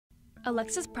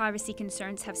Alexa's privacy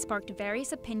concerns have sparked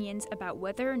various opinions about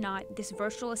whether or not this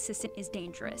virtual assistant is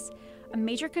dangerous. A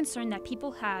major concern that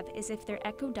people have is if their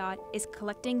Echo Dot is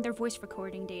collecting their voice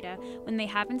recording data when they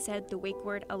haven't said the wake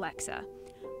word Alexa.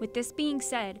 With this being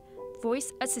said,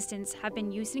 voice assistants have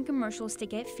been used in commercials to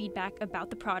get feedback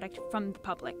about the product from the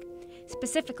public.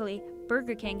 Specifically,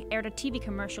 Burger King aired a TV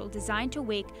commercial designed to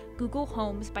wake Google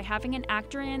Homes by having an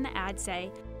actor in the ad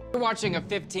say, We're watching a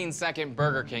 15-second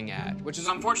Burger King ad, which is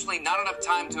unfortunately not enough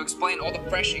time to explain all the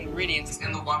fresh ingredients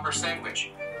in the Whopper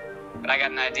sandwich. But I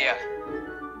got an idea.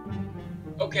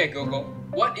 Okay, Google,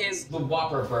 what is the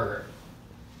Whopper burger?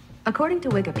 According to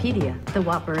Wikipedia, the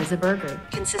Whopper is a burger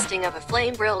consisting of a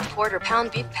flame-grilled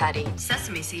quarter-pound beef patty,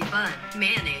 sesame seed bun,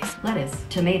 mayonnaise, lettuce,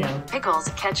 tomato, pickles,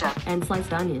 ketchup, and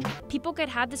sliced onion. People could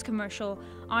have this commercial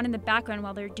on in the background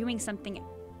while they're doing something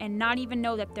and not even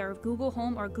know that their Google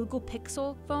Home or Google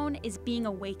Pixel phone is being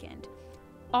awakened.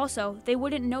 Also, they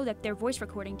wouldn't know that their voice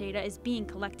recording data is being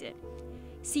collected.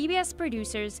 CBS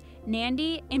producers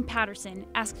Nandy and Patterson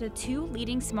asked the two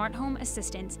leading smart home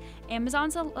assistants,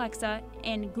 Amazon's Alexa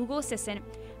and Google Assistant,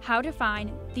 how to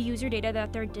find the user data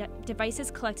that their devices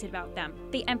collected about them.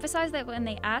 They emphasized that when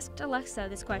they asked Alexa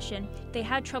this question, they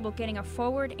had trouble getting a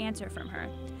forward answer from her.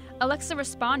 Alexa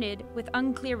responded with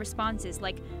unclear responses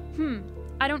like,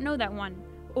 I don't know that one,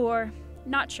 or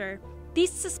not sure.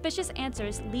 These suspicious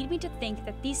answers lead me to think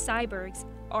that these cyborgs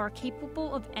are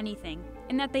capable of anything,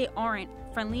 and that they aren't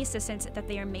friendly assistants that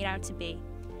they are made out to be.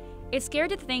 It's scary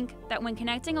to think that when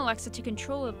connecting Alexa to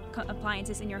control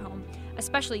appliances in your home,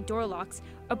 especially door locks,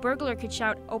 a burglar could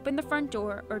shout, "Open the front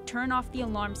door," or turn off the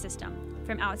alarm system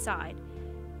from outside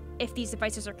if these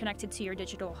devices are connected to your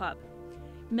digital hub.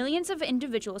 Millions of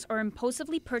individuals are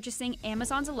impulsively purchasing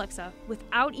Amazon's Alexa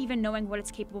without even knowing what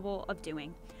it's capable of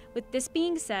doing. With this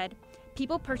being said,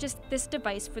 people purchase this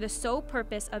device for the sole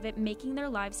purpose of it making their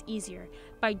lives easier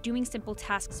by doing simple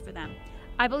tasks for them.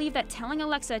 I believe that telling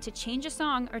Alexa to change a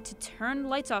song or to turn the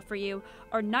lights off for you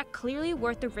are not clearly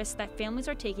worth the risks that families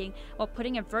are taking while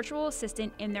putting a virtual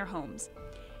assistant in their homes.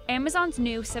 Amazon's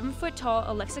new 7-foot-tall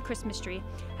Alexa Christmas tree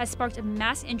has sparked a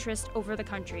mass interest over the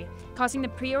country, causing the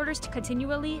pre-orders to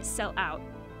continually sell out.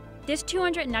 This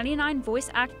 $299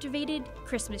 voice-activated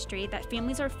Christmas tree that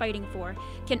families are fighting for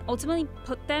can ultimately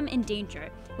put them in danger,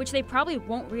 which they probably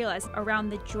won't realize around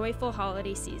the joyful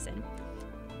holiday season.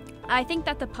 I think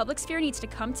that the public sphere needs to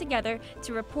come together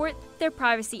to report their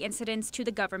privacy incidents to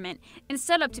the government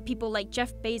instead of to people like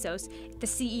Jeff Bezos, the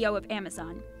CEO of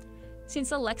Amazon.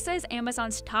 Since Alexa is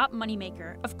Amazon's top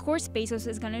moneymaker, of course Bezos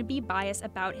is going to be biased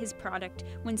about his product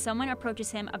when someone approaches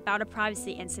him about a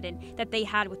privacy incident that they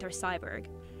had with their cyborg.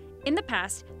 In the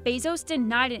past, Bezos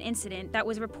denied an incident that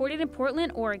was reported in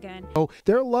Portland, Oregon.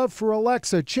 Their love for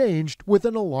Alexa changed with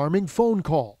an alarming phone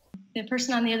call. The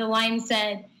person on the other line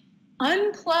said,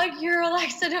 "Unplug your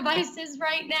Alexa devices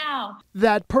right now."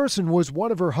 That person was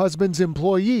one of her husband's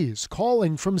employees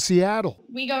calling from Seattle.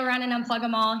 We go around and unplug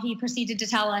them all. He proceeded to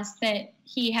tell us that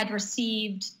he had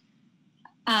received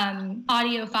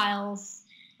audio files,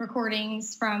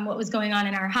 recordings from what was going on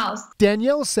in our house.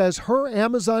 Danielle says her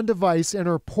Amazon device in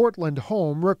her Portland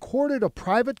home recorded a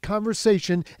private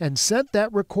conversation and sent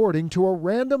that recording to a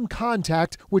random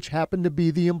contact, which happened to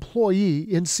be the employee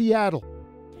in Seattle.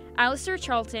 Alistair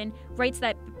Charlton writes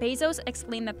that Bezos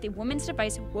explained that the woman's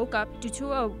device woke up due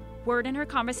to a word in her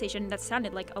conversation that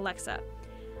sounded like Alexa.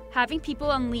 Having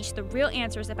people unleash the real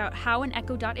answers about how an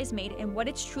Echo Dot is made and what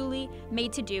it's truly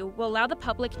made to do will allow the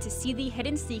public to see the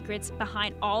hidden secrets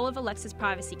behind all of Alexa's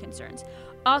privacy concerns.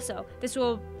 Also, this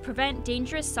will prevent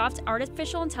dangerous soft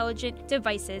artificial intelligent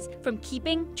devices from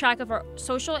keeping track of our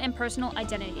social and personal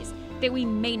identities that we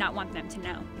may not want them to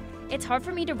know. It's hard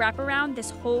for me to wrap around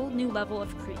this whole new level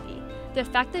of creepy. The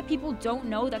fact that people don't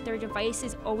know that their device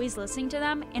is always listening to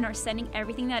them and are sending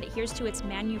everything that it hears to its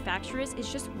manufacturers is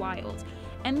just wild.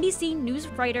 NBC News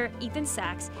writer Ethan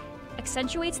Sachs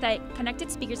accentuates that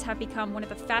connected speakers have become one of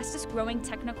the fastest growing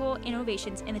technical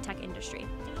innovations in the tech industry.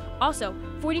 Also,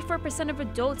 44% of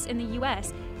adults in the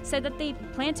US said that they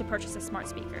plan to purchase a smart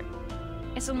speaker.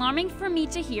 It's alarming for me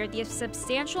to hear the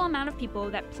substantial amount of people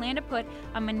that plan to put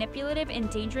a manipulative and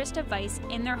dangerous device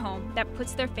in their home that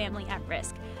puts their family at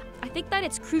risk. I think that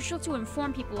it's crucial to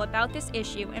inform people about this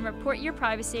issue and report your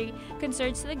privacy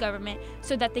concerns to the government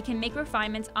so that they can make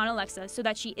refinements on Alexa so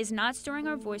that she is not storing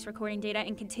our voice recording data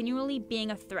and continually being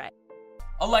a threat.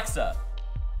 Alexa,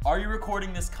 are you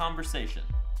recording this conversation?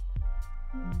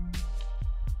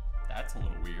 That's a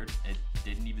little weird. It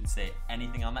didn't even say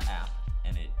anything on the app,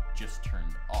 and it just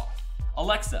turned off.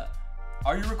 Alexa,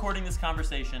 are you recording this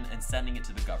conversation and sending it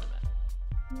to the government?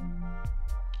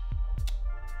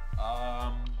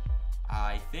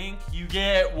 I think you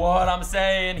get what I'm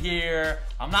saying here.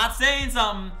 I'm not saying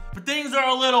something, but things are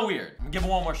a little weird. I'm gonna give it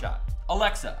one more shot.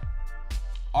 Alexa,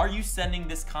 are you sending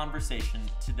this conversation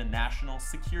to the National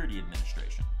Security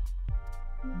Administration?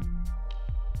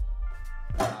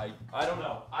 I don't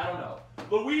know.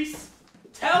 Luis,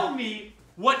 tell me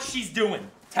what she's doing.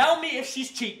 Tell me if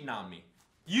she's cheating on me.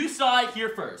 You saw it here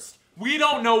first. We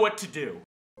don't know what to do.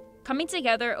 Coming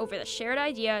together over the shared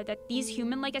idea that these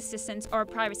human-like assistants are a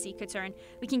privacy concern,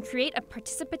 we can create a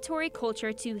participatory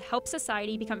culture to help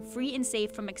society become free and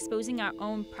safe from exposing our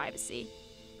own privacy.